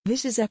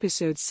This is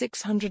episode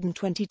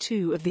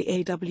 622 of the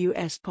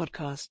AWS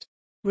podcast,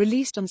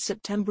 released on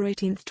September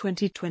 18th,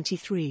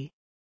 2023.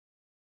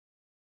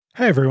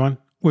 Hey everyone,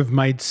 we've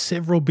made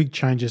several big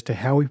changes to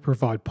how we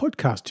provide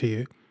podcasts to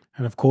you,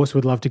 and of course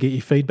we'd love to get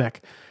your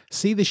feedback.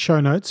 See the show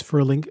notes for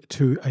a link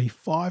to a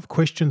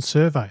 5-question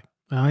survey.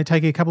 Only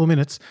take you a couple of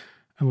minutes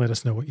and let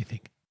us know what you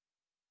think.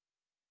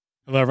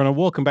 Hello everyone and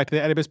welcome back to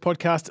the AWS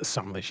podcast.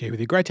 Summerless here with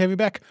you. Great to have you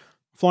back.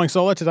 Flying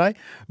solo today.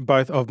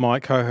 Both of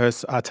my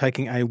co-hosts are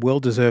taking a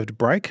well-deserved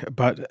break,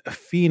 but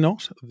fear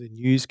not, the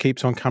news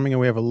keeps on coming and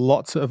we have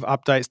lots of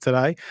updates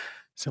today.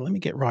 So let me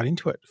get right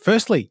into it.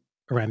 Firstly,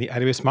 around the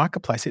AWS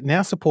Marketplace, it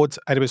now supports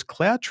AWS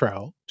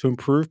CloudTrail to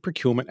improve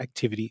procurement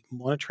activity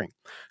monitoring.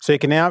 So you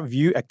can now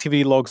view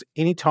activity logs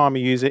anytime a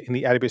user in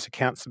the AWS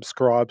account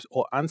subscribes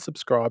or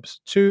unsubscribes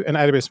to an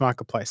AWS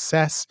Marketplace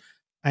SaaS,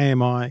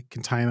 AMI,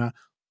 container,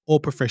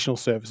 or professional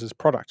services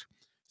product.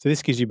 So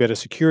this gives you better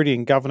security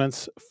and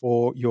governance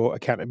for your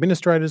account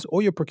administrators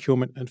or your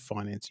procurement and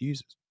finance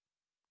users.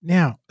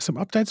 Now, some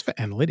updates for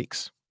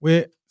analytics.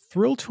 We're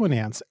thrilled to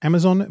announce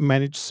Amazon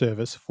Managed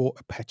Service for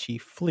Apache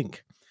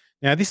Flink.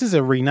 Now, this is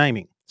a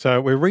renaming. So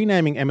we're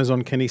renaming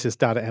Amazon Kinesis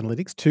Data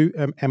Analytics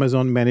to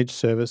Amazon Managed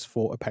Service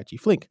for Apache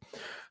Flink.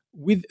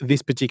 With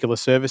this particular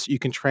service, you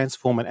can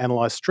transform and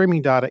analyze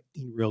streaming data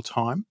in real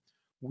time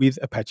with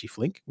Apache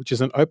Flink, which is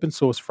an open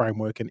source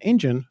framework and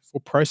engine for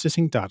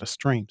processing data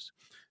streams.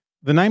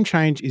 The name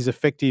change is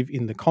effective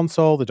in the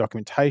console, the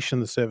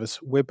documentation, the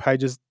service web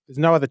pages. There's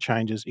no other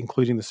changes,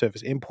 including the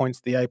service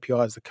endpoints, the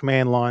APIs, the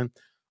command line,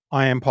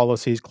 IAM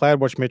policies,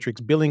 CloudWatch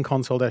metrics, billing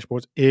console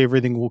dashboards.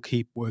 Everything will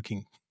keep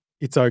working.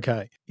 It's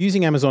okay.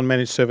 Using Amazon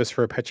Managed Service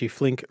for Apache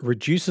Flink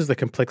reduces the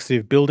complexity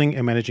of building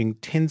and managing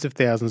tens of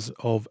thousands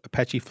of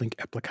Apache Flink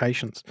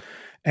applications.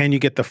 And you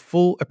get the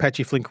full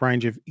Apache Flink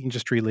range of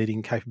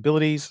industry-leading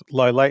capabilities,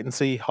 low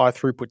latency, high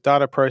throughput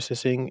data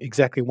processing,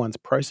 exactly one's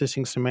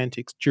processing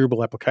semantics,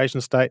 durable application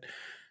state,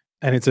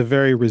 and it's a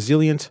very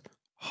resilient,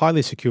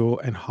 highly secure,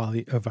 and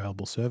highly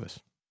available service.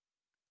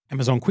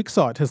 Amazon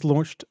QuickSight has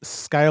launched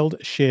scaled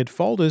shared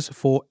folders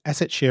for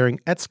asset sharing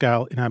at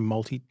scale in a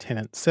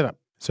multi-tenant setup.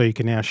 So you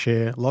can now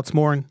share lots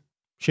more, and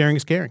sharing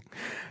is caring.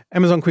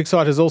 Amazon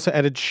QuickSight has also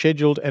added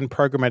scheduled and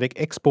programmatic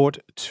export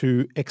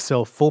to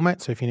Excel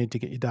format. So if you need to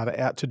get your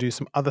data out to do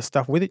some other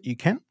stuff with it, you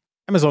can.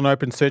 Amazon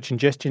OpenSearch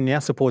Ingestion now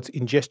supports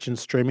ingestion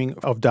streaming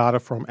of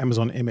data from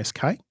Amazon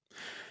MSK.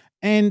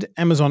 And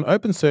Amazon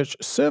OpenSearch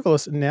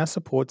Serverless now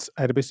supports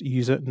AWS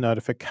user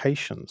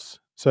notifications.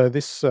 So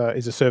this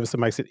is a service that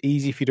makes it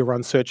easy for you to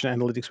run search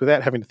and analytics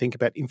without having to think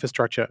about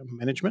infrastructure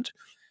management.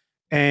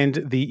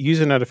 And the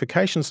user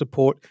notification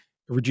support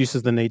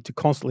reduces the need to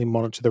constantly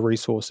monitor the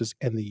resources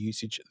and the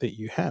usage that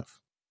you have.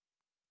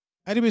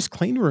 AWS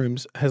Clean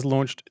Rooms has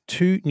launched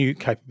 2 new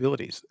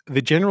capabilities: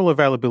 the general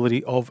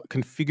availability of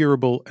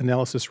configurable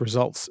analysis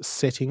results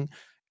setting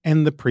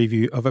and the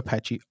preview of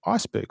Apache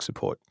Iceberg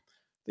support.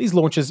 These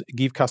launches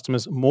give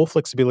customers more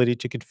flexibility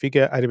to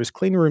configure AWS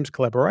Clean Rooms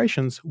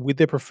collaborations with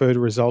their preferred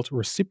result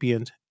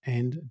recipient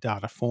and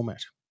data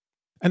format.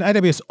 And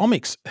AWS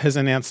Omics has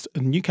announced a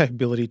new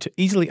capability to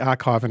easily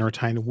archive and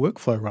retain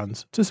workflow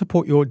runs to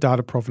support your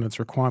data provenance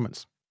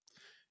requirements.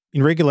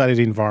 In regulated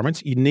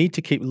environments, you need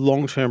to keep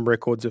long-term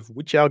records of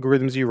which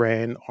algorithms you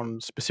ran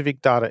on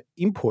specific data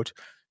input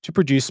to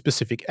produce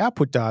specific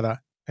output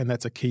data, and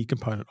that's a key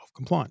component of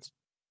compliance.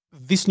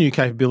 This new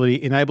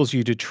capability enables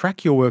you to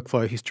track your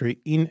workflow history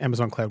in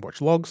Amazon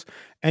CloudWatch Logs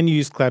and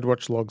use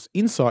CloudWatch Logs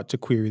Insight to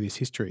query this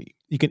history.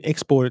 You can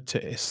export it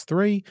to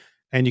S3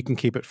 and you can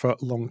keep it for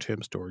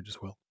long-term storage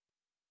as well.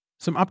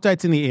 Some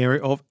updates in the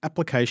area of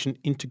application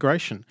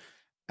integration.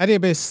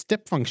 AWS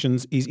Step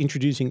Functions is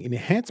introducing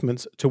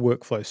enhancements to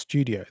Workflow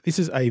Studio. This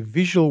is a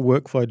visual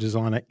workflow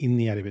designer in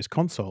the AWS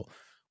console,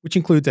 which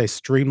includes a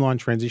streamlined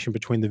transition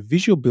between the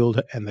visual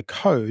builder and the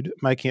code,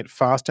 making it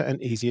faster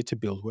and easier to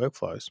build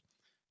workflows.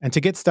 And to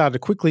get started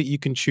quickly, you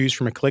can choose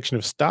from a collection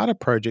of starter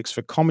projects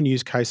for common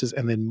use cases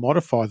and then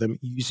modify them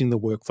using the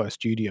Workflow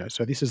Studio.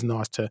 So this is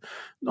nice to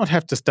not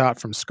have to start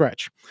from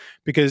scratch,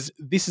 because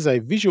this is a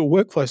visual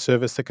workflow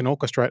service that can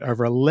orchestrate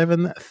over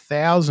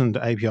 11,000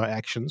 API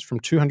actions from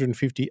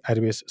 250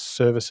 AWS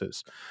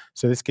services.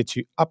 So this gets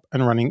you up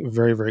and running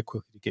very, very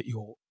quickly to get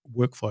your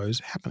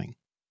workflows happening.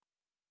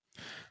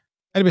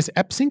 AWS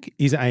AppSync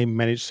is a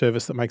managed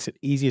service that makes it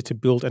easier to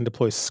build and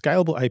deploy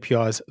scalable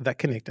APIs that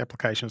connect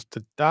applications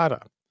to data.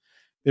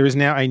 There is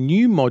now a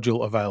new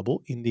module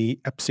available in the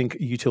AppSync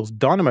Utils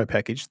Dynamo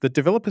package that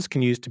developers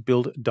can use to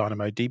build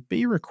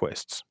DynamoDB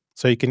requests.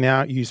 So you can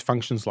now use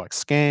functions like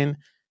scan,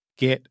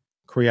 get,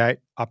 create,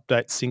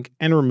 update, sync,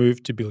 and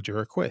remove to build your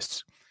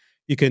requests.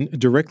 You can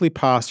directly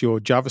pass your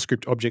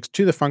JavaScript objects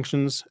to the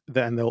functions,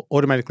 and they'll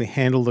automatically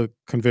handle the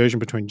conversion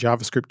between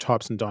JavaScript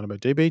types and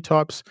DynamoDB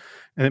types.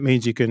 And it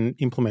means you can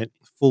implement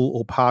full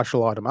or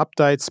partial item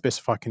updates,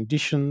 specify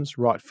conditions,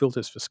 write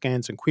filters for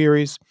scans and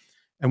queries.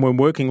 And when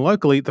working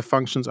locally, the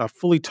functions are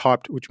fully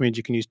typed, which means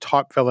you can use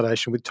type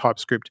validation with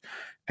TypeScript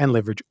and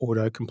leverage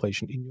auto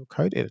completion in your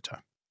code editor.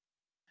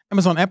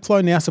 Amazon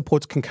AppFlow now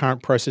supports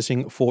concurrent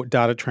processing for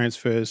data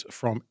transfers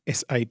from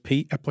SAP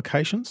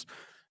applications.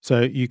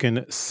 So you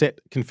can set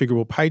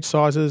configurable page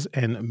sizes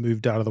and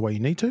move data the way you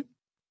need to.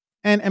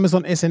 And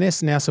Amazon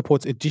SNS now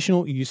supports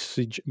additional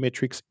usage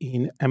metrics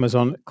in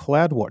Amazon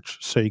CloudWatch.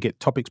 So you get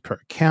topics per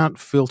account,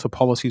 filter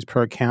policies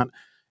per account,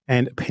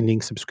 and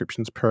pending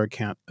subscriptions per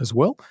account as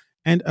well,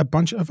 and a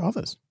bunch of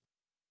others.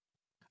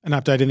 An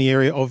update in the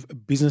area of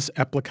business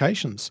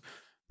applications.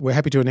 We're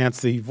happy to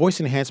announce the voice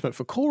enhancement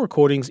for call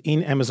recordings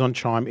in Amazon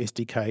Chime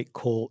SDK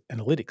Call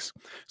Analytics.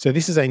 So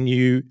this is a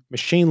new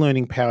machine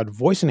learning powered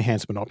voice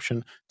enhancement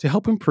option to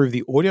help improve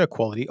the audio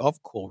quality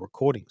of call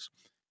recordings.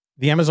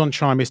 The Amazon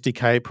Chime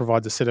SDK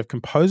provides a set of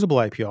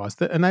composable APIs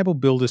that enable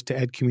builders to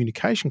add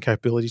communication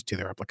capabilities to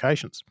their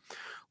applications.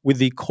 With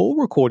the call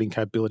recording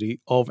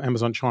capability of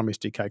Amazon Chime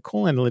SDK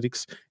Call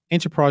Analytics,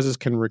 enterprises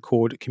can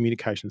record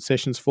communication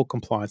sessions for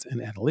compliance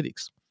and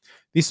analytics.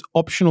 This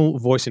optional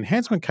voice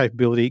enhancement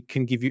capability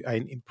can give you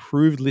an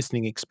improved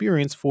listening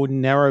experience for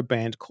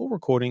narrowband call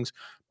recordings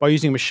by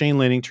using machine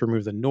learning to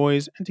remove the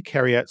noise and to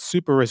carry out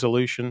super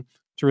resolution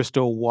to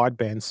restore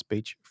wideband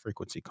speech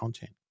frequency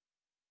content.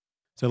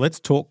 So let's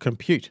talk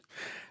compute.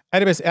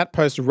 AWS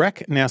Outpost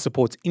Rack now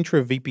supports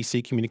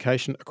intra-VPC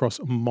communication across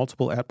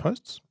multiple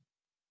outposts.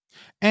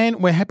 And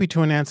we're happy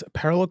to announce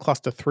Parallel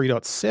Cluster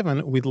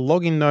 3.7 with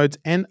login nodes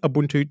and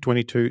Ubuntu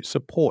 22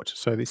 support.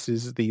 So this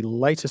is the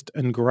latest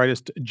and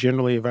greatest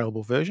generally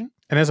available version.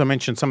 And as I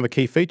mentioned, some of the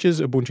key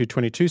features, Ubuntu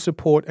 22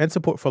 support and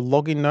support for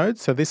login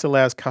nodes. So this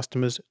allows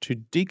customers to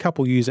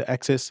decouple user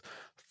access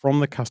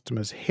from the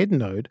customer's head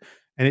node,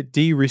 and it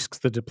de-risks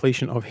the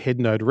depletion of head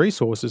node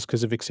resources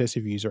because of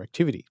excessive user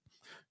activity.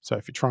 So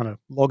if you're trying to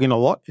log in a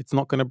lot, it's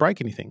not going to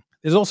break anything.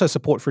 There's also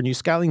support for a new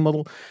scaling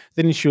model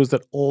that ensures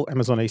that all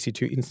Amazon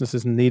EC2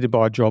 instances needed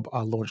by a job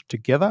are launched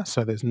together.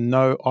 So there's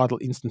no idle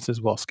instances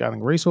while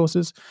scaling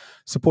resources.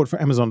 Support for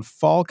Amazon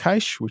File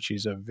Cache, which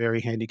is a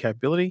very handy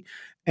capability.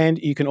 And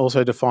you can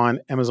also define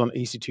Amazon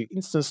EC2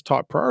 instance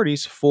type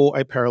priorities for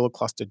a parallel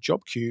cluster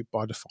job queue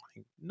by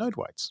defining node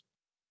weights.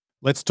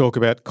 Let's talk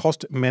about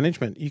cost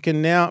management. You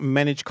can now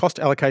manage cost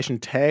allocation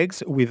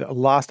tags with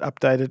last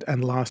updated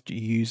and last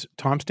used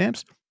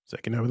timestamps. So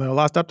you can know when they were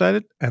last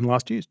updated and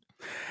last used.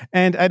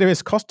 And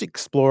AWS Cost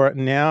Explorer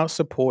now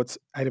supports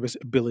AWS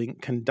Billing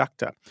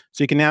Conductor.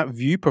 So you can now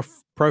view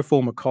pro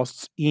forma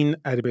costs in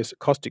AWS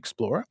Cost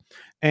Explorer.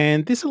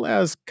 And this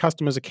allows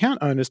customers' account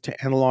owners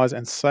to analyze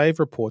and save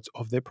reports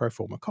of their pro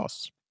forma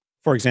costs.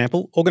 For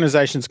example,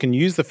 organizations can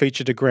use the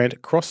feature to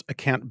grant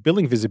cross-account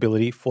billing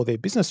visibility for their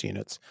business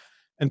units.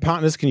 And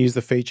partners can use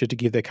the feature to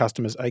give their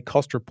customers a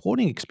cost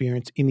reporting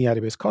experience in the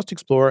AWS Cost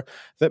Explorer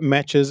that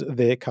matches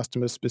their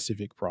customer's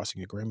specific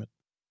pricing agreement.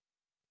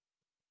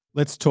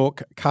 Let's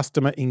talk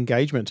customer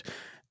engagement.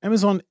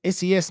 Amazon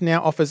SES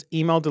now offers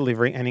email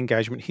delivery and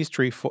engagement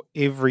history for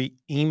every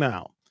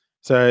email.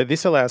 So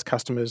this allows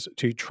customers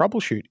to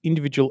troubleshoot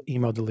individual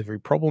email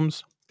delivery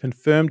problems,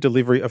 confirm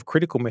delivery of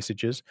critical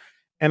messages,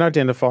 and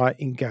identify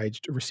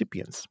engaged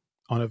recipients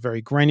on a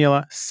very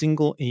granular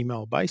single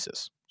email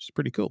basis, which is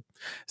pretty cool.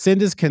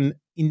 Senders can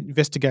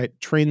investigate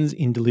trends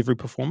in delivery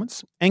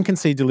performance and can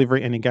see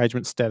delivery and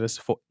engagement status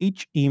for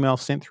each email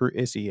sent through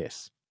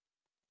SES.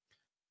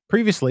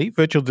 Previously,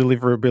 Virtual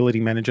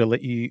Deliverability Manager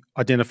let you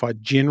identify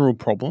general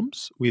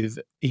problems with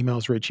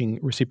emails reaching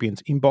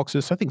recipients'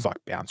 inboxes, so things like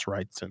bounce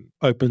rates and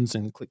opens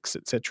and clicks,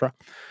 etc.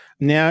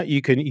 Now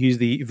you can use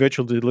the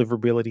Virtual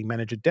Deliverability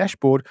Manager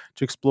dashboard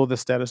to explore the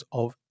status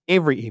of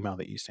every email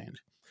that you send.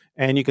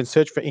 And you can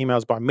search for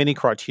emails by many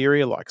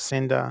criteria like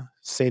sender,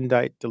 send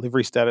date,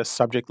 delivery status,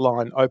 subject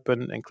line,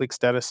 open, and click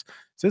status.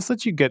 So this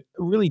lets you get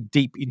really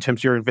deep in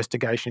terms of your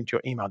investigation into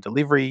your email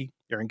delivery,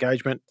 your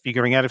engagement,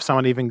 figuring out if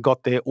someone even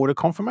got their order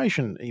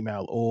confirmation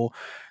email, or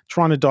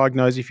trying to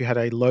diagnose if you had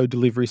a low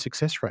delivery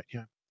success rate.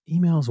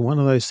 Email is one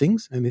of those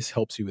things, and this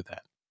helps you with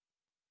that.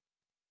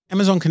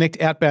 Amazon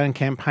Connect Outbound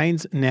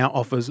Campaigns now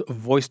offers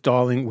voice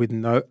dialing with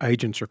no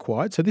agents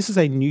required. So this is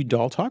a new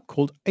dial type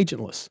called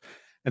agentless.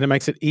 And it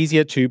makes it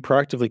easier to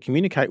proactively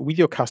communicate with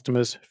your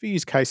customers for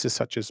use cases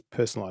such as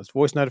personalized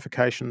voice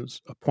notifications,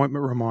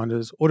 appointment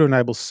reminders, or to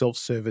enable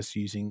self-service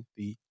using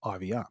the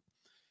IVR.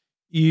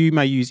 You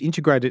may use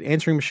integrated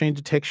answering machine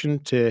detection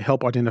to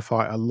help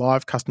identify a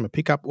live customer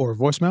pickup or a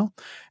voicemail,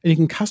 and you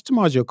can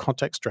customize your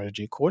contact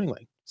strategy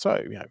accordingly. So,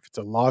 if it's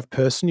a live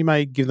person, you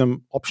may give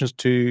them options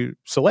to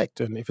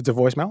select, and if it's a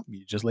voicemail,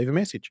 you just leave a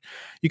message.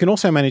 You can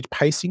also manage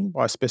pacing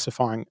by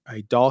specifying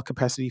a dial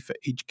capacity for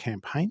each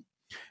campaign,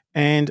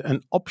 and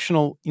an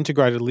optional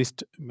integrated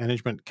list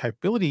management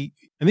capability.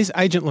 And this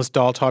agentless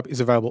dial type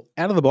is available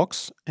out of the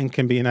box and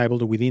can be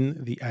enabled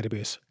within the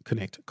AWS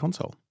Connect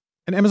console.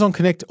 And Amazon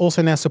Connect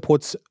also now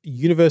supports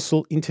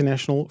Universal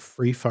International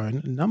Free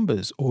Phone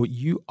Numbers, or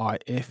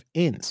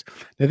UIFNs.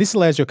 Now, this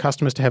allows your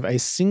customers to have a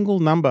single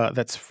number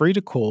that's free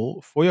to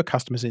call for your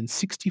customers in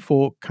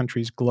 64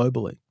 countries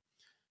globally.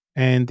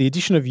 And the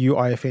addition of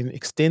UIFN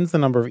extends the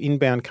number of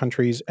inbound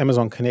countries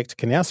Amazon Connect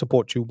can now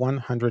support to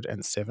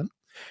 107.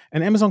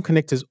 And Amazon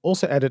Connect has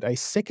also added a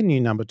second new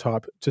number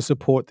type to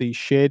support the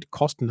shared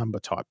cost number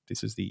type.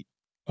 This is the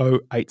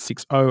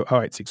 0860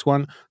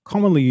 0861,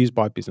 commonly used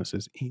by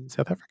businesses in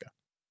South Africa.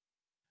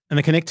 And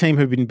the Connect team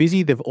have been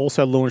busy. They've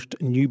also launched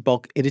new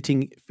bulk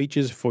editing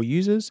features for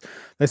users.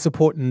 They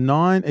support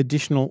 9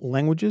 additional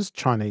languages: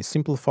 Chinese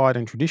simplified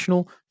and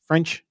traditional,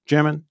 French,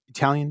 German,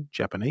 Italian,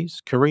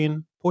 Japanese,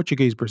 Korean,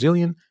 Portuguese,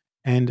 Brazilian,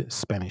 and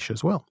Spanish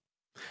as well.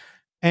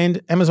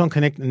 And Amazon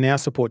Connect now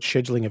supports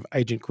scheduling of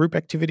agent group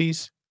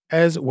activities,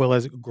 as well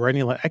as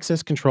granular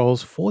access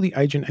controls for the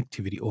agent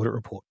activity audit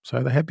report.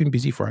 So they have been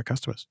busy for our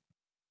customers.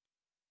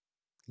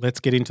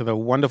 Let's get into the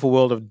wonderful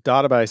world of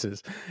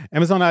databases.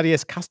 Amazon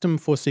RDS Custom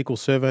for SQL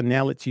Server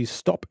now lets you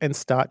stop and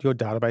start your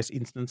database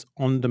instance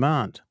on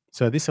demand.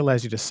 So this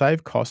allows you to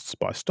save costs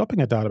by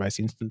stopping a database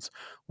instance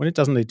when it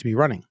doesn't need to be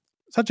running,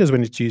 such as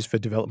when it's used for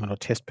development or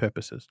test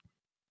purposes.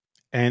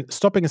 And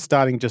stopping and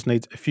starting just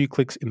needs a few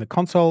clicks in the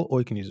console, or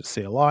you can use a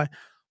CLI.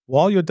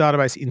 While your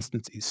database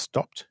instance is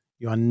stopped,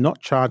 you are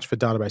not charged for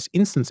database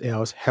instance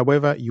hours.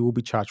 However, you will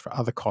be charged for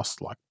other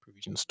costs like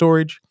provision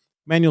storage,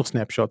 manual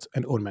snapshots,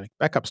 and automatic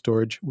backup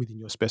storage within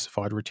your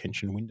specified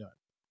retention window.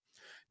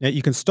 Now,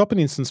 you can stop an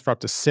instance for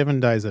up to 7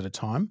 days at a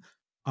time.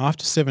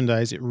 After 7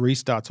 days, it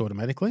restarts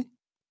automatically,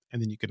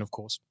 and then you can, of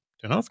course,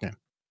 turn it off again.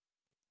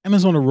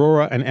 Amazon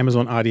Aurora and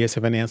Amazon RDS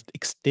have announced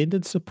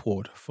extended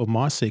support for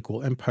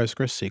MySQL and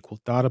PostgreSQL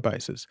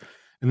databases.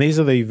 And these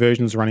are the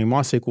versions running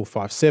MySQL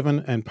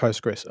 5.7 and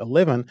Postgres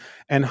 11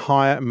 and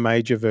higher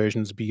major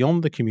versions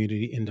beyond the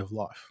community end of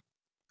life.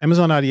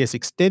 Amazon RDS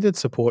extended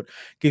support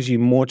gives you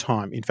more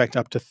time, in fact,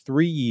 up to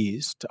 3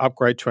 years to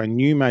upgrade to a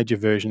new major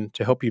version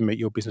to help you meet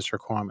your business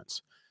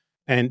requirements.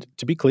 And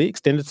to be clear,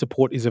 extended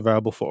support is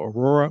available for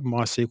Aurora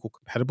MySQL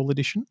Compatible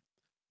Edition,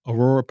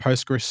 Aurora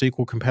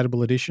PostgreSQL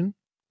Compatible Edition,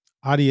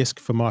 RDS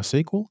for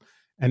MySQL,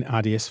 and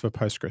RDS for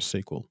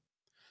PostgreSQL.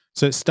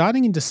 So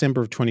starting in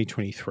December of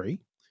 2023,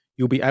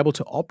 you'll be able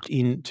to opt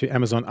in to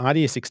Amazon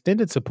RDS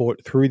extended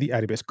support through the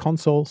AWS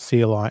console,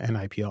 CLI, and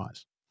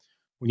APIs.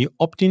 When you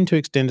opt into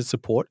extended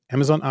support,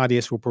 Amazon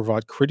RDS will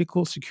provide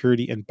critical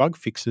security and bug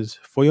fixes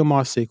for your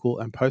MySQL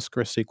and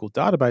PostgreSQL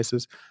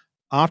databases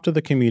after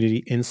the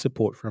community ends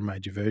support for a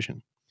major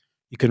version.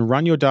 You can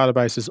run your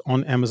databases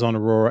on Amazon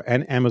Aurora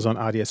and Amazon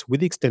RDS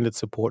with extended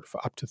support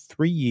for up to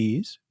 3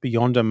 years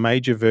beyond a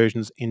major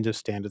version's end of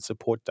standard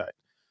support date.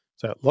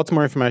 So lots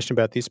more information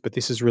about this, but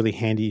this is really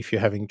handy if you're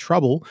having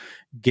trouble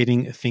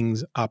getting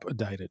things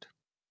updated.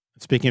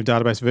 Speaking of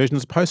database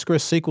versions,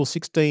 PostgreSQL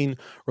 16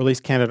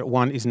 release candidate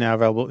 1 is now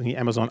available in the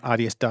Amazon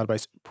RDS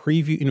database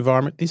preview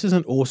environment. This is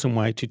an awesome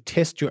way to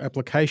test your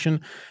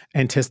application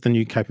and test the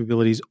new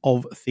capabilities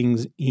of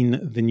things in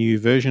the new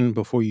version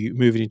before you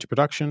move it into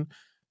production.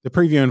 The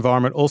preview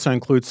environment also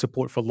includes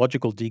support for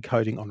logical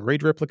decoding on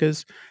read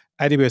replicas,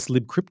 AWS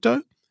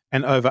libcrypto,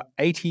 and over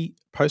 80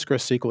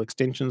 PostgreSQL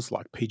extensions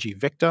like PG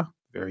Vector,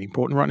 very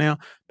important right now,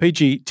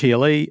 PG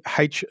TLE,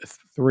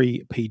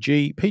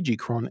 H3PG, PG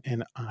cron,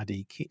 and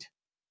RDKit.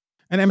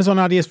 And Amazon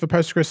RDS for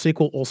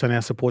PostgreSQL also now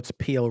supports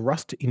PL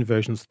Rust in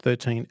versions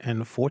 13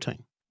 and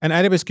 14. And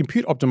AWS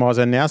Compute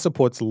Optimizer now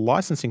supports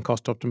licensing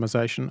cost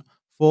optimization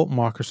for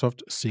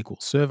Microsoft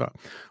SQL Server.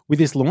 With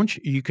this launch,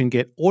 you can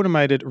get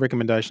automated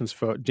recommendations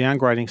for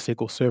downgrading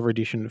SQL Server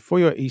Edition for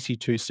your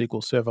EC2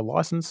 SQL Server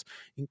license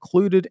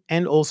included,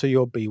 and also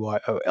your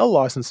BYOL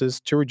licenses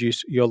to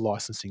reduce your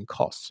licensing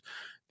costs.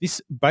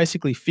 This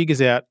basically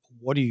figures out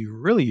what are you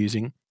really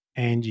using,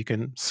 and you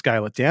can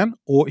scale it down.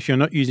 Or if you're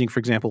not using, for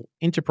example,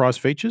 enterprise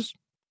features,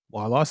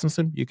 why license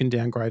them? You can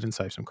downgrade and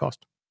save some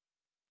cost.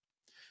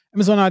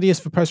 Amazon RDS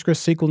for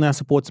PostgreSQL now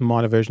supports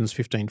minor versions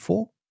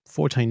 15.4,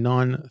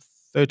 14.9,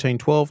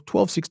 13.12,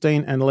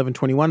 12.16, and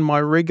 11.21.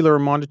 My regular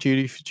reminder to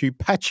you to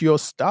patch your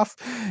stuff.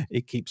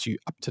 It keeps you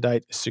up to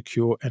date,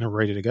 secure, and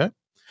ready to go.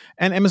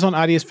 And Amazon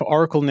RDS for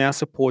Oracle now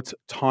supports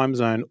time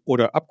zone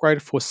auto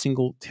upgrade for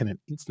single tenant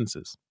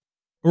instances.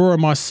 Aurora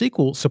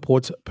MySQL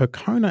supports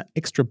Percona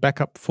Extra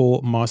Backup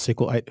for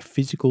MySQL 8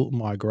 physical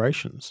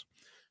migrations.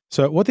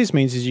 So what this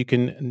means is you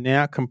can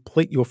now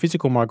complete your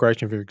physical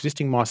migration of your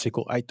existing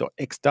MySQL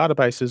 8.x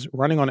databases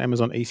running on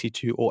Amazon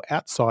EC2 or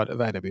outside of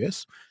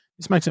AWS.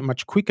 This makes it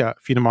much quicker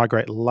for you to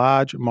migrate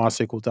large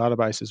MySQL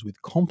databases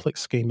with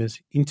complex schemas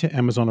into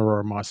Amazon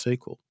Aurora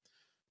MySQL.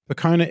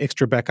 Percona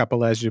Extra Backup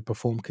allows you to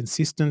perform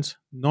consistent,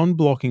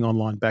 non-blocking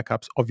online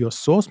backups of your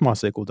source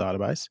MySQL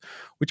database,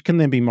 which can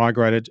then be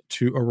migrated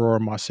to Aurora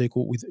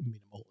MySQL with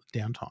minimal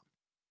downtime.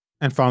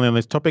 And finally on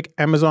this topic,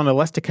 Amazon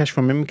ElastiCache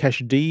for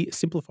Memcached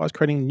simplifies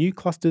creating new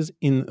clusters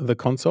in the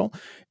console.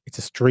 It's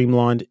a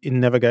streamlined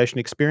navigation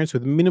experience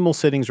with minimal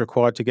settings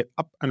required to get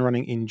up and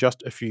running in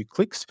just a few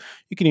clicks.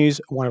 You can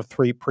use one of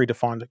 3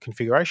 predefined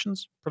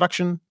configurations: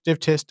 production, dev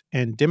test,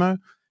 and demo,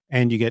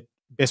 and you get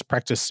best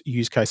practice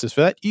use cases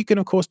for that. You can,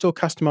 of course, still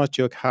customize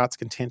to your heart's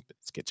content, but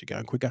let's get you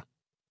going quicker.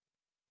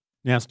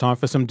 Now it's time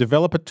for some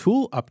developer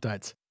tool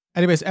updates.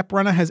 AWS App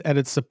Runner has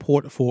added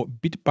support for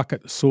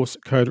Bitbucket source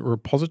code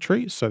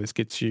repository. So this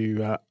gets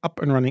you up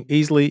and running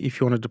easily if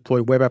you want to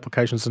deploy web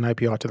applications and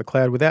API to the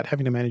cloud without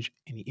having to manage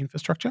any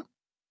infrastructure.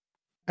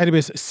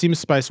 AWS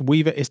SimSpace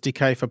Weaver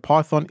SDK for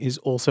Python is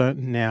also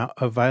now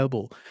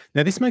available.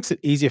 Now, this makes it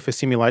easier for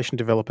simulation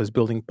developers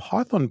building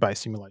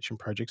Python-based simulation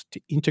projects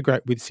to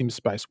integrate with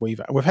SimSpace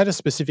Weaver. We've had a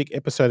specific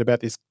episode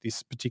about this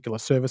particular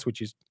service,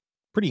 which is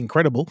pretty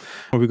incredible,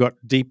 where we got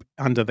deep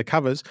under the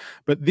covers.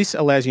 But this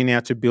allows you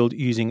now to build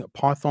using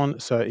Python.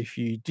 So if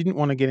you didn't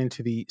want to get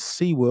into the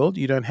C world,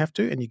 you don't have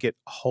to, and you get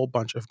a whole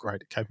bunch of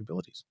great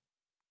capabilities.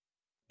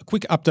 A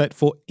quick update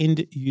for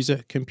end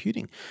user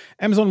computing.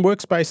 Amazon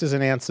Workspaces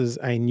announces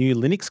a new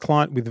Linux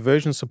client with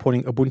versions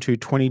supporting Ubuntu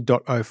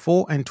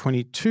 20.04 and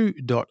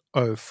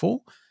 22.04.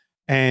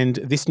 And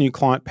this new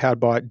client, powered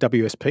by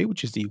WSP,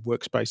 which is the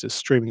Workspaces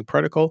streaming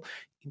protocol,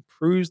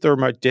 improves the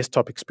remote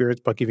desktop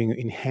experience by giving you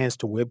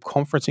enhanced web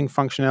conferencing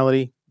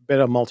functionality,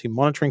 better multi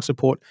monitoring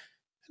support,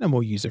 and a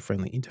more user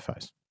friendly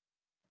interface.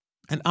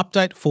 An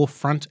update for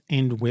front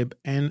end web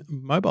and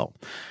mobile.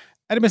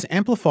 AWS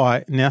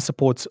Amplify now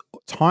supports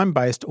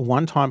time-based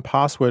one-time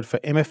password for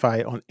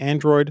MFA on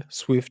Android,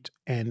 Swift,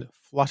 and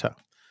Flutter.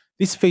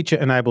 This feature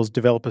enables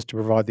developers to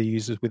provide their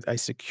users with a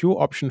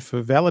secure option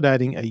for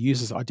validating a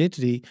user's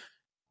identity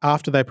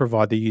after they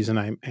provide the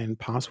username and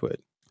password.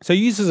 So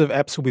users of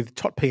apps with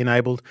TOTP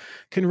enabled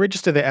can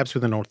register their apps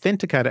with an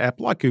authenticator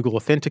app like Google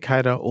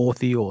Authenticator,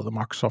 Authy, or the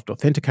Microsoft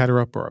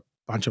Authenticator app, or a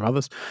bunch of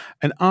others.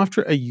 And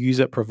after a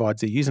user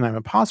provides their username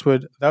and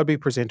password, they'll be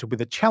presented with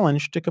a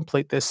challenge to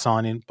complete their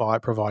sign-in by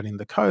providing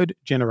the code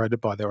generated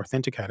by their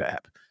Authenticator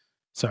app.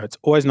 So it's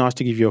always nice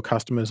to give your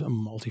customers a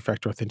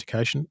multi-factor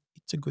authentication.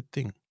 It's a good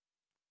thing.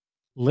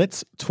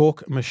 Let's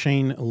talk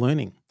machine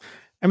learning.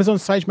 Amazon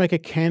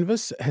SageMaker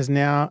Canvas has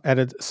now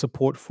added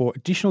support for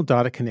additional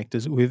data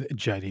connectors with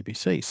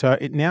JDBC. So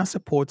it now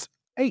supports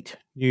 8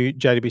 new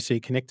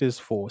JDBC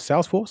connectors for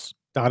Salesforce,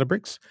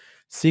 Databricks,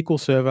 SQL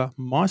Server,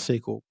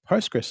 MySQL,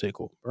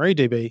 PostgreSQL,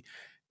 MariaDB,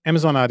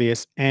 Amazon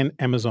RDS, and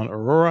Amazon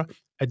Aurora.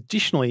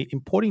 Additionally,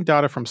 importing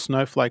data from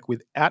Snowflake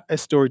without a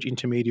storage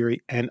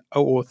intermediary and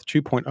OAuth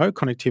 2.0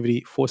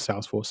 connectivity for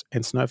Salesforce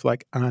and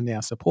Snowflake are now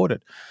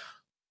supported.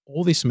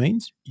 All this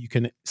means you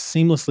can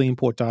seamlessly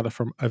import data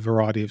from a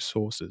variety of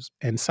sources.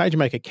 And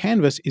SageMaker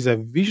Canvas is a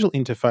visual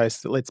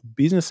interface that lets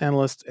business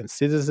analysts and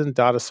citizen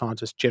data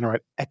scientists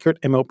generate accurate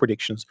ML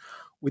predictions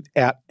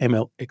without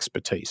ML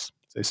expertise.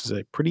 So this is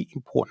a pretty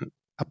important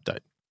update.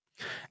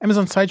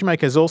 Amazon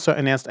SageMaker has also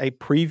announced a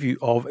preview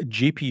of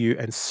GPU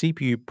and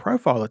CPU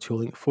profiler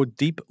tooling for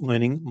deep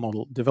learning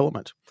model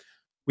development.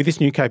 With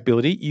this new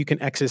capability, you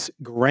can access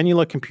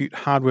granular compute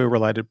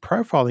hardware-related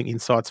profiling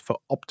insights for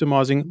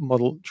optimizing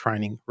model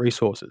training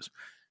resources.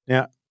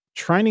 Now,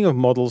 training of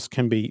models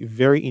can be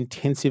very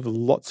intensive,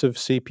 lots of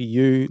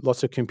CPU,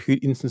 lots of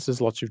compute instances,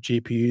 lots of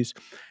GPUs,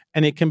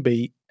 and it can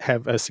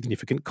have a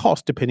significant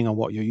cost depending on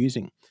what you're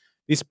using.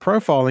 This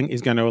profiling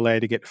is going to allow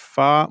you to get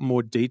far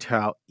more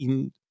detail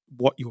in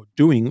what you're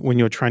doing when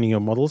you're training your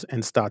models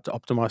and start to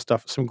optimize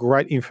stuff. Some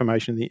great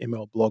information in the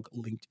ML blog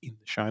linked in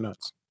the show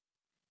notes.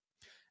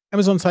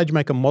 Amazon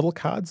SageMaker model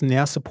cards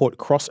now support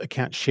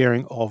cross-account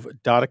sharing of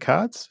data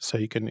cards, so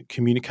you can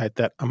communicate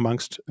that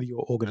amongst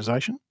your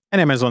organization.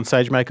 And Amazon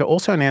SageMaker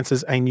also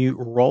announces a new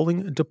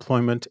rolling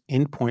deployment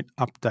endpoint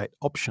update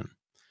option.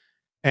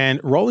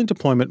 And rolling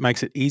deployment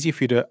makes it easier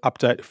for you to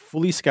update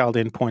fully scaled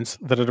endpoints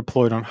that are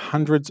deployed on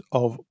hundreds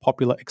of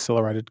popular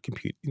accelerated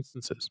compute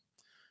instances.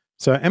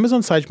 So Amazon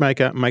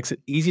SageMaker makes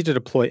it easy to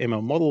deploy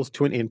ML models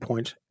to an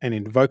endpoint and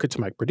invoke it to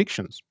make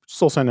predictions, which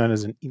is also known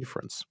as an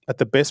inference, at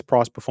the best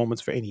price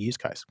performance for any use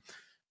case.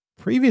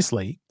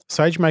 Previously,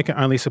 SageMaker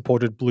only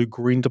supported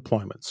blue-green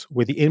deployments,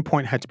 where the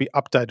endpoint had to be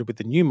updated with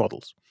the new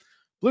models.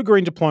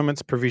 Blue-green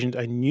deployments provisioned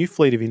a new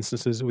fleet of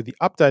instances with the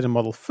updated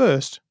model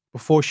first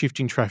before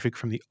shifting traffic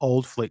from the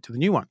old fleet to the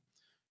new one.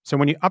 So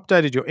when you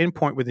updated your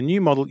endpoint with a new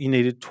model, you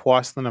needed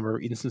twice the number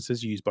of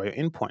instances used by your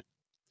endpoint.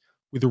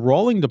 With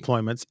rolling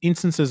deployments,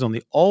 instances on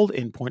the old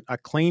endpoint are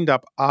cleaned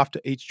up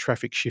after each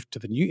traffic shift to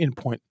the new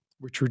endpoint,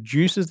 which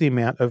reduces the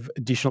amount of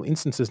additional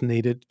instances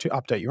needed to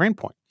update your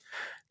endpoint.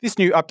 This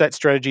new update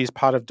strategy is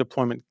part of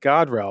deployment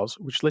guardrails,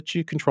 which lets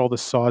you control the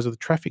size of the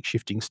traffic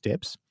shifting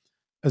steps,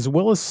 as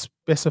well as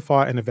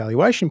specify an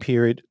evaluation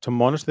period to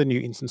monitor the new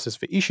instances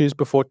for issues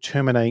before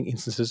terminating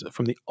instances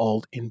from the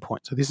old endpoint.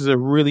 So this is a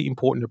really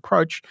important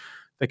approach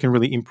that can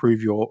really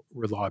improve your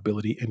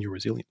reliability and your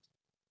resilience.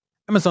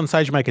 Amazon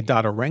SageMaker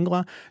Data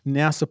Wrangler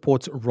now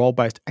supports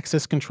role-based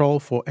access control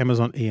for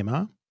Amazon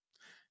EMR.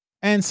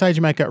 And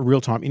SageMaker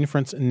Real-Time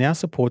Inference now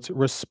supports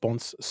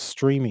response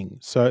streaming.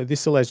 So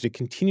this allows you to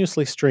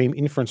continuously stream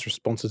inference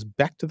responses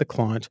back to the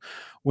client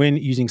when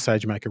using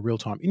SageMaker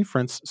Real-Time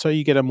Inference, so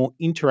you get a more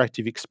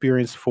interactive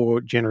experience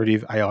for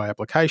generative AI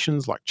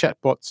applications like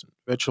chatbots,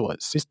 virtual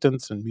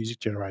assistants, and music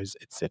generators,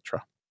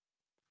 etc.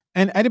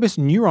 And AWS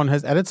Neuron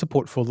has added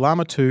support for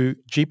Llama 2,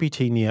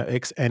 GPT Neo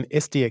X, and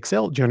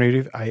SDXL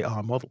generative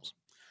AI models.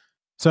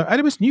 So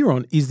AWS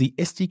Neuron is the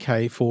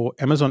SDK for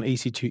Amazon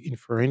EC2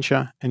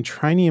 Inferentia and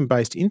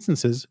Trainium-based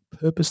instances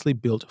purposely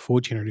built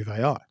for generative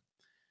AI.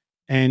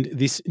 And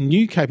this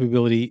new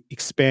capability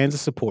expands the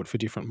support for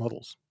different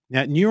models.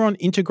 Now, Neuron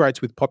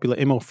integrates with popular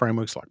ML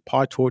frameworks like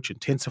PyTorch and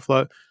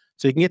TensorFlow,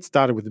 so you can get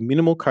started with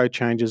minimal code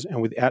changes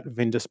and without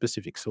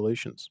vendor-specific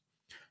solutions.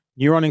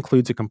 Neuron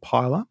includes a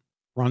compiler,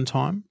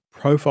 runtime,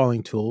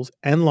 profiling tools,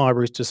 and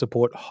libraries to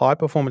support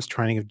high-performance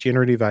training of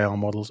generative AI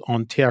models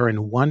on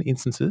TRN1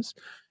 instances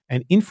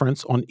and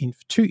inference on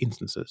Inf2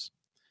 instances.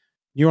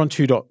 Neuron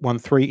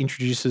 2.13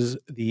 introduces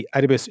the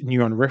AWS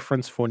Neuron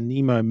reference for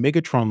NeMo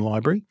Megatron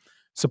library,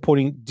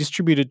 supporting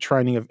distributed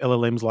training of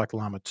LLMs like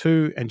Llama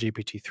 2 and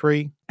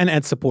GPT-3, and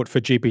adds support for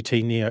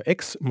GPT Neo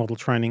X model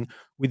training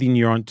with the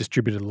Neuron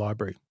distributed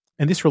library.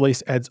 And this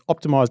release adds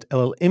optimized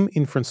LLM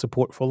inference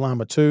support for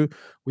Llama 2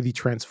 with the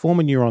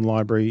Transformer Neuron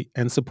library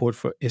and support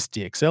for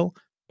SDXL,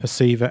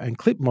 Perceiver, and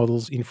Clip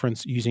models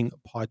inference using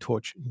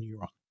PyTorch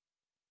Neuron.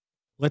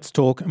 Let's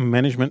talk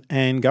management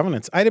and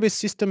governance. AWS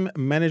System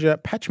Manager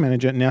Patch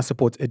Manager now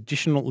supports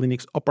additional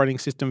Linux operating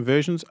system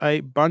versions, a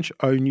bunch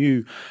of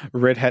new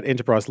Red Hat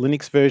Enterprise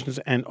Linux versions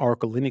and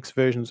Oracle Linux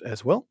versions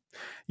as well.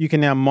 You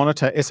can now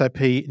monitor SAP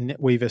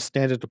NetWeaver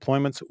standard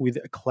deployments with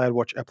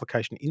CloudWatch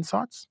application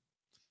insights.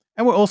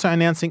 And we're also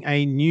announcing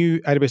a new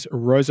AWS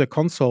ROSA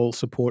console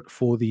support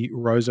for the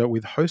ROSA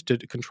with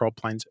hosted control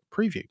planes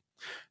preview.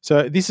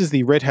 So this is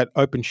the Red Hat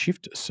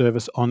OpenShift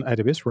service on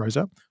AWS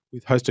ROSA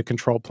with hosted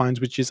control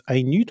planes, which is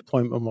a new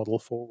deployment model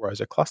for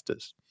ROSA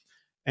clusters.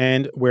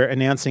 And we're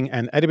announcing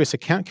an AWS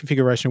account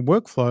configuration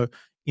workflow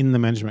in the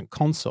management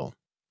console.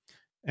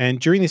 And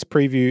during this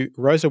preview,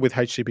 ROSA with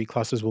HCP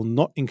clusters will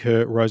not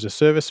incur ROSA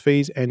service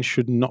fees and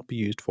should not be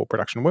used for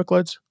production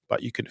workloads,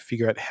 but you can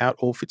figure out how it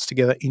all fits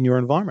together in your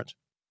environment.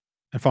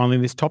 And finally,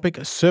 in this topic,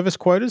 Service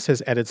Quotas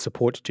has added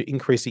support to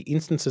increase the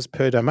instances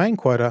per domain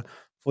quota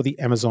for the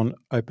Amazon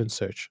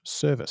OpenSearch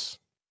service.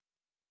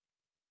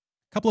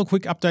 A couple of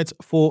quick updates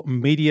for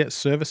media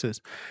services.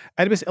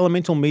 AWS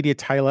Elemental Media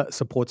Tailor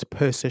supports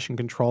per session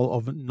control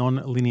of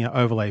non-linear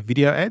overlay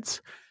video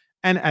ads,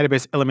 and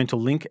AWS Elemental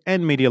Link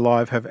and Media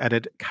Live have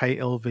added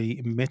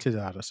KLV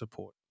metadata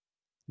support.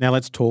 Now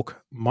let's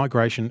talk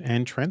migration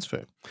and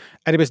transfer.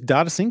 AWS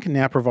DataSync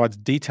now provides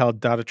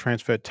detailed data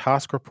transfer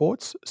task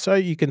reports, so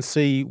you can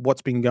see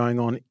what's been going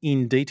on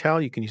in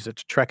detail. You can use it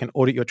to track and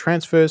audit your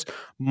transfers,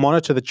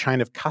 monitor the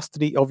chain of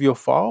custody of your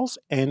files,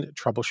 and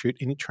troubleshoot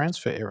any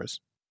transfer errors.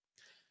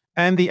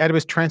 And the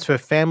AWS Transfer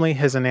family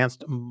has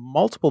announced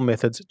multiple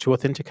methods to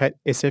authenticate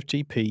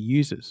SFTP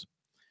users.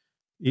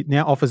 It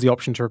now offers the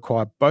option to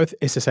require both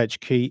SSH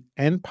key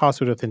and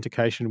password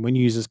authentication when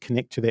users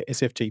connect to their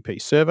SFTP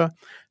server.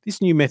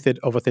 This new method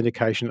of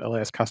authentication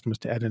allows customers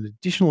to add an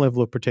additional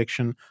level of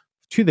protection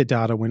to their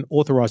data when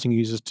authorizing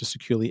users to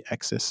securely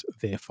access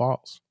their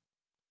files.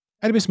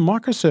 AWS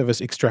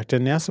Microservice Extractor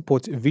now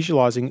supports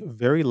visualizing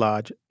very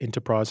large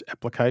enterprise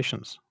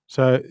applications.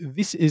 So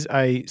this is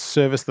a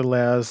service that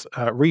allows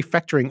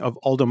refactoring of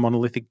older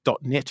monolithic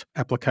 .NET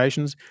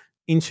applications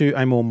into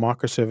a more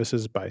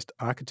microservices-based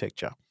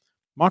architecture.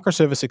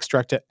 Microservice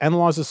Extractor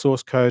analyzes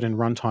source code and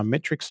runtime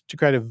metrics to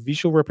create a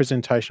visual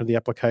representation of the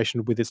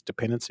application with its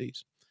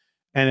dependencies.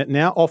 And it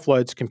now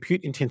offloads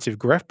compute-intensive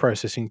graph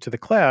processing to the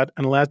cloud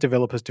and allows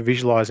developers to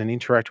visualize and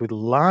interact with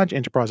large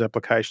enterprise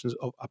applications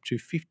of up to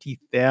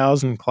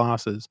 50,000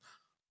 classes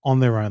on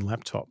their own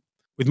laptop.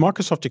 With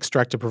Microsoft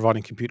Extractor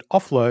providing compute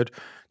offload,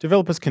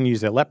 developers can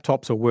use their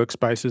laptops or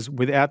workspaces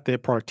without their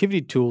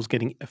productivity tools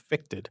getting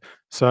affected.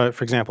 So,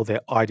 for example,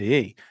 their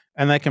IDE.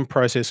 And they can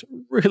process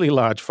really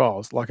large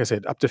files, like I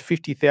said, up to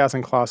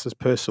 50,000 classes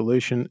per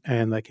solution,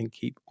 and they can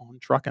keep on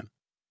trucking.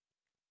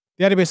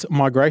 The AWS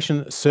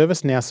Migration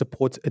Service now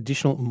supports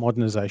additional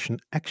modernization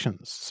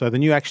actions. So the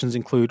new actions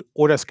include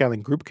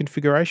auto-scaling group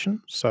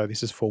configuration. So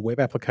this is for web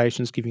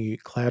applications, giving you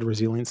cloud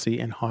resiliency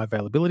and high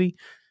availability.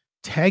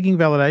 Tagging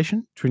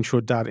validation to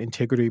ensure data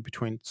integrity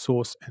between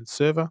source and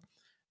server.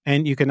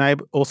 And you can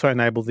also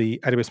enable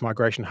the AWS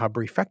Migration Hub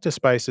refactor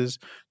spaces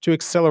to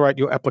accelerate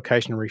your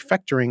application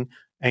refactoring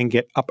and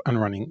get up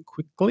and running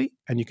quickly.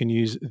 And you can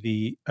use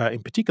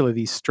in particular,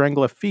 the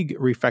Strangler Fig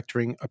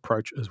refactoring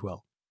approach as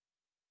well.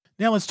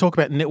 Now let's talk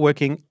about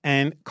networking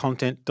and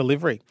content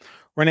delivery.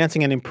 We're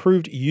announcing an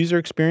improved user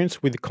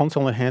experience with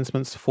console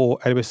enhancements for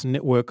AWS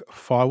Network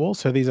Firewall.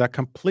 So these are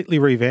completely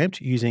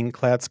revamped using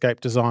Cloudscape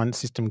Design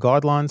System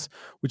Guidelines,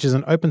 which is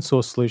an open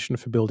source solution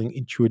for building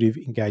intuitive,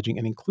 engaging,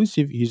 and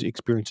inclusive user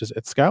experiences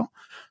at scale.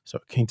 So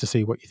keen to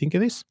see what you think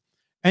of this.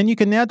 And you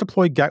can now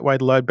deploy gateway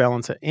load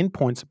balancer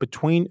endpoints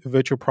between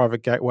virtual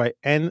private gateway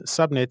and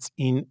subnets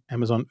in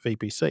Amazon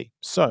VPC.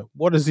 So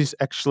what does this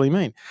actually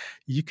mean?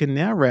 You can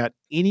now route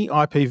any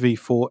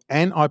IPv4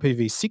 and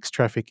IPv6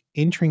 traffic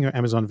entering your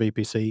Amazon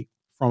VPC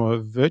from a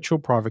virtual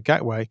private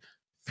gateway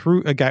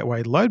through a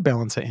gateway load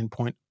balancer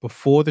endpoint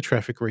before the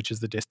traffic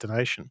reaches the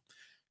destination.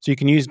 So you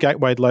can use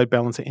gateway load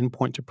balancer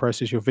endpoint to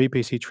process your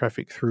VPC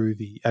traffic through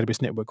the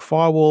AWS Network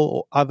Firewall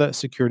or other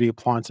security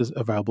appliances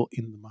available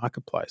in the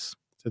marketplace.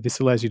 So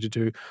this allows you to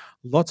do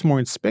lots more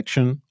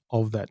inspection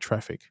of that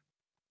traffic.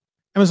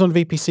 Amazon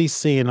VPC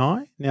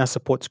CNI now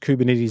supports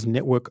Kubernetes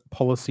network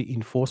policy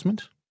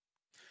enforcement.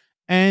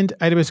 And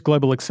AWS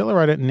Global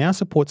Accelerator now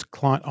supports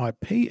client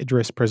IP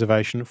address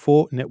preservation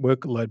for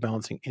network load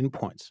balancing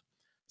endpoints.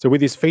 So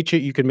with this feature,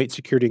 you can meet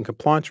security and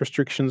compliance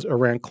restrictions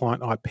around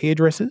client IP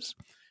addresses.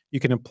 You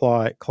can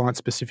apply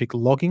client-specific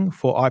logging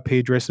for IP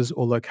addresses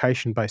or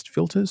location-based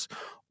filters,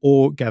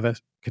 or gather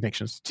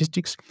connection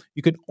statistics.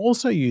 You can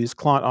also use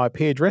client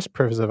IP address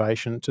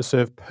preservation to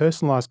serve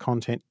personalized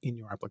content in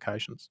your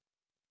applications.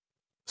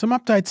 Some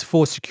updates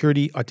for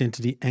security,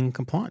 identity, and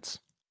compliance.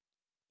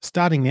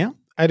 Starting now,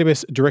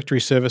 AWS Directory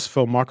Service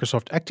for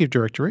Microsoft Active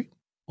Directory,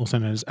 also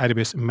known as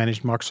AWS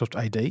Managed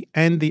Microsoft AD,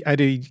 and the AD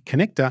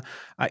Connector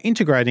are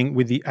integrating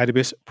with the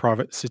AWS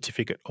Private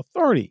Certificate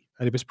Authority,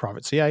 AWS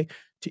Private CA,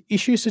 to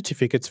issue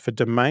certificates for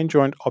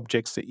domain-joined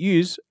objects that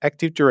use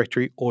Active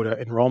Directory auto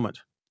enrollment.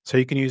 So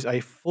you can use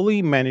a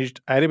fully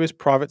managed AWS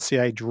Private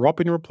CA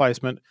drop-in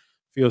replacement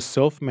for your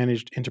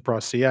self-managed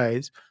enterprise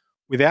CAs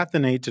without the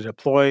need to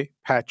deploy,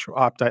 patch, or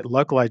update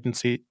local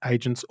agency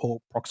agents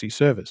or proxy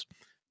servers.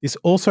 This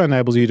also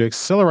enables you to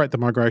accelerate the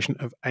migration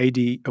of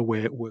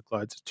AD-aware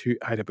workloads to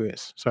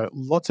AWS. So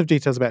lots of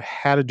details about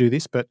how to do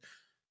this, but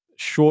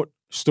short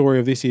story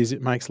of this is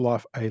it makes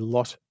life a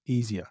lot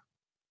easier.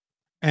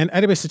 And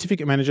AWS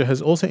Certificate Manager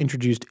has also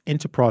introduced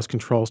enterprise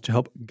controls to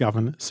help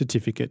govern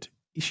certificate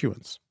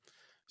issuance.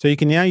 So you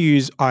can now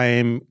use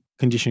IAM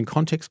condition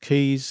context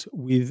keys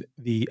with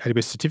the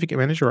AWS Certificate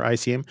Manager, or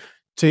ACM,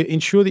 to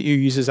ensure that your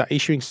users are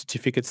issuing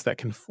certificates that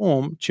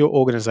conform to your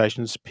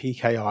organization's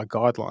PKI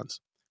guidelines.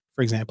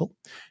 For example,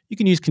 you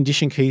can use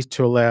condition keys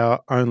to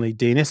allow only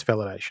DNS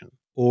validation,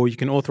 or you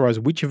can authorize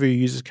which of your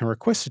users can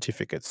request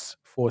certificates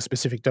for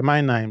specific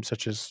domain names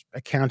such as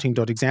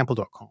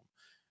accounting.example.com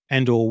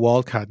and or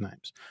wildcard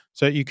names.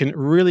 So you can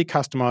really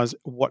customize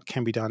what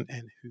can be done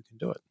and who can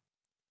do it.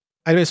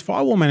 AWS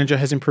Firewall Manager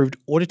has improved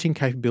auditing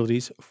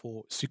capabilities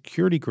for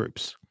security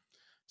groups.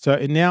 So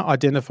it now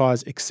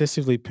identifies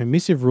excessively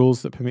permissive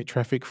rules that permit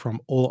traffic from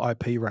all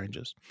IP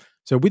ranges.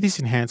 So with these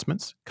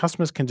enhancements,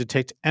 customers can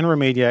detect and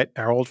remediate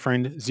our old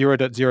friend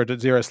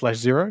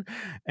 0.0.0/0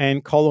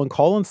 and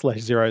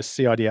 ::/0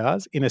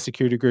 CIDRs in a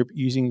security group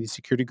using the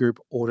security group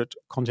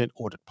content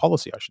audit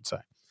policy, I should say.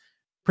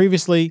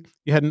 Previously,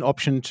 you had an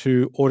option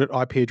to audit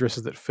IP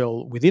addresses that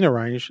fell within a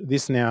range.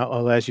 This now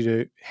allows you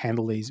to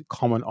handle these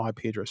common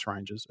IP address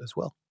ranges as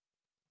well.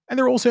 And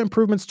there are also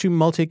improvements to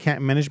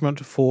multi-account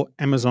management for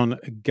Amazon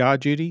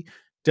GuardDuty.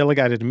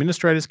 Delegated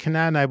administrators can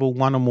now enable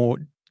one or more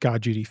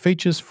GuardDuty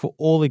features for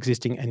all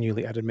existing and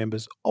newly added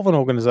members of an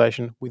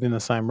organization within the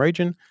same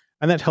region,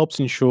 and that helps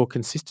ensure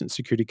consistent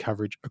security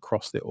coverage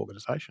across their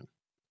organization.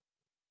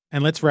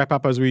 And let's wrap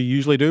up as we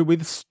usually do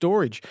with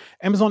storage.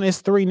 Amazon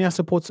S3 now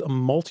supports a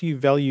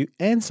multi-value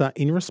answer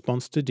in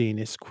response to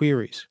DNS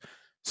queries.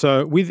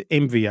 So with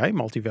MVA,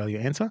 multi-value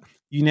answer,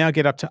 you now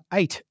get up to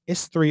 8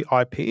 S3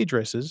 IP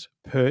addresses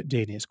per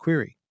DNS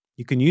query.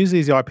 You can use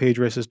these IP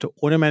addresses to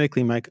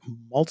automatically make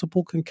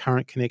multiple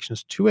concurrent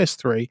connections to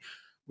S3,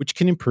 which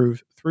can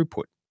improve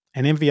throughput.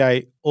 And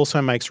MVA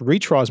also makes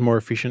retries more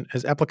efficient,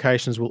 as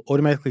applications will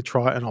automatically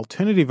try an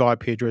alternative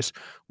IP address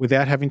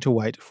without having to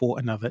wait for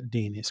another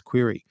DNS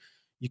query.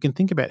 You can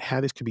think about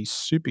how this could be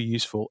super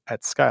useful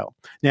at scale.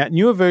 Now,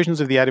 newer versions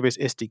of the AWS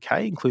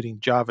SDK, including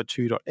Java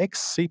 2.x,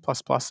 C++,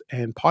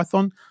 and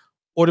Python,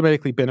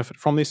 automatically benefit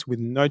from this with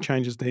no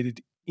changes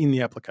needed in the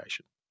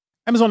application.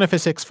 Amazon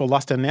FSx for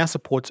Lustre now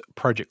supports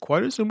project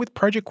quotas, and with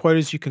project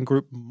quotas, you can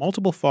group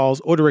multiple files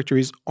or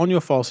directories on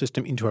your file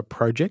system into a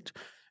project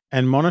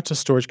and monitor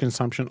storage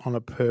consumption on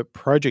a per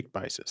project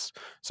basis.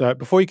 So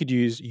before you could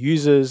use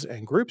users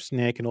and groups,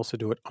 now you can also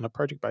do it on a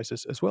project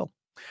basis as well.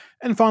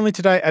 And finally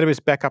today,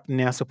 AWS Backup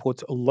now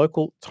supports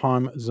local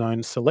time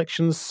zone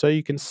selections, so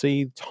you can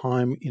see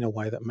time in a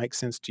way that makes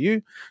sense to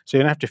you. So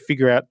you don't have to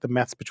figure out the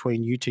maths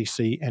between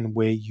UTC and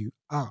where you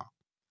are.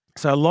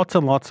 So lots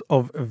and lots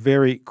of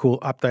very cool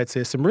updates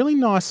there. Some really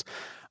nice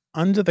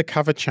under the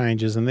cover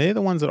changes, and they're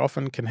the ones that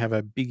often can have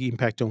a big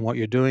impact on what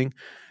you're doing.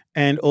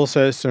 And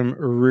also some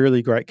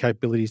really great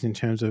capabilities in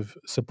terms of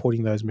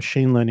supporting those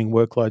machine learning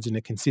workloads in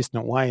a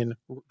consistent way and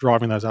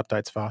driving those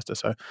updates faster.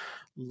 So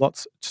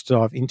lots to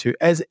dive into.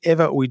 As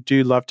ever, we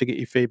do love to get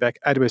your feedback.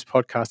 AWS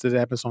podcast at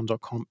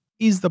amazon.com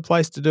is the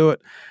place to do it.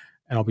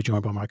 And I'll be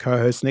joined by my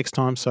co-hosts next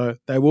time, so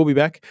they will be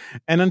back.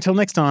 And until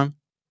next time,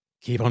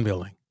 keep on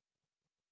building.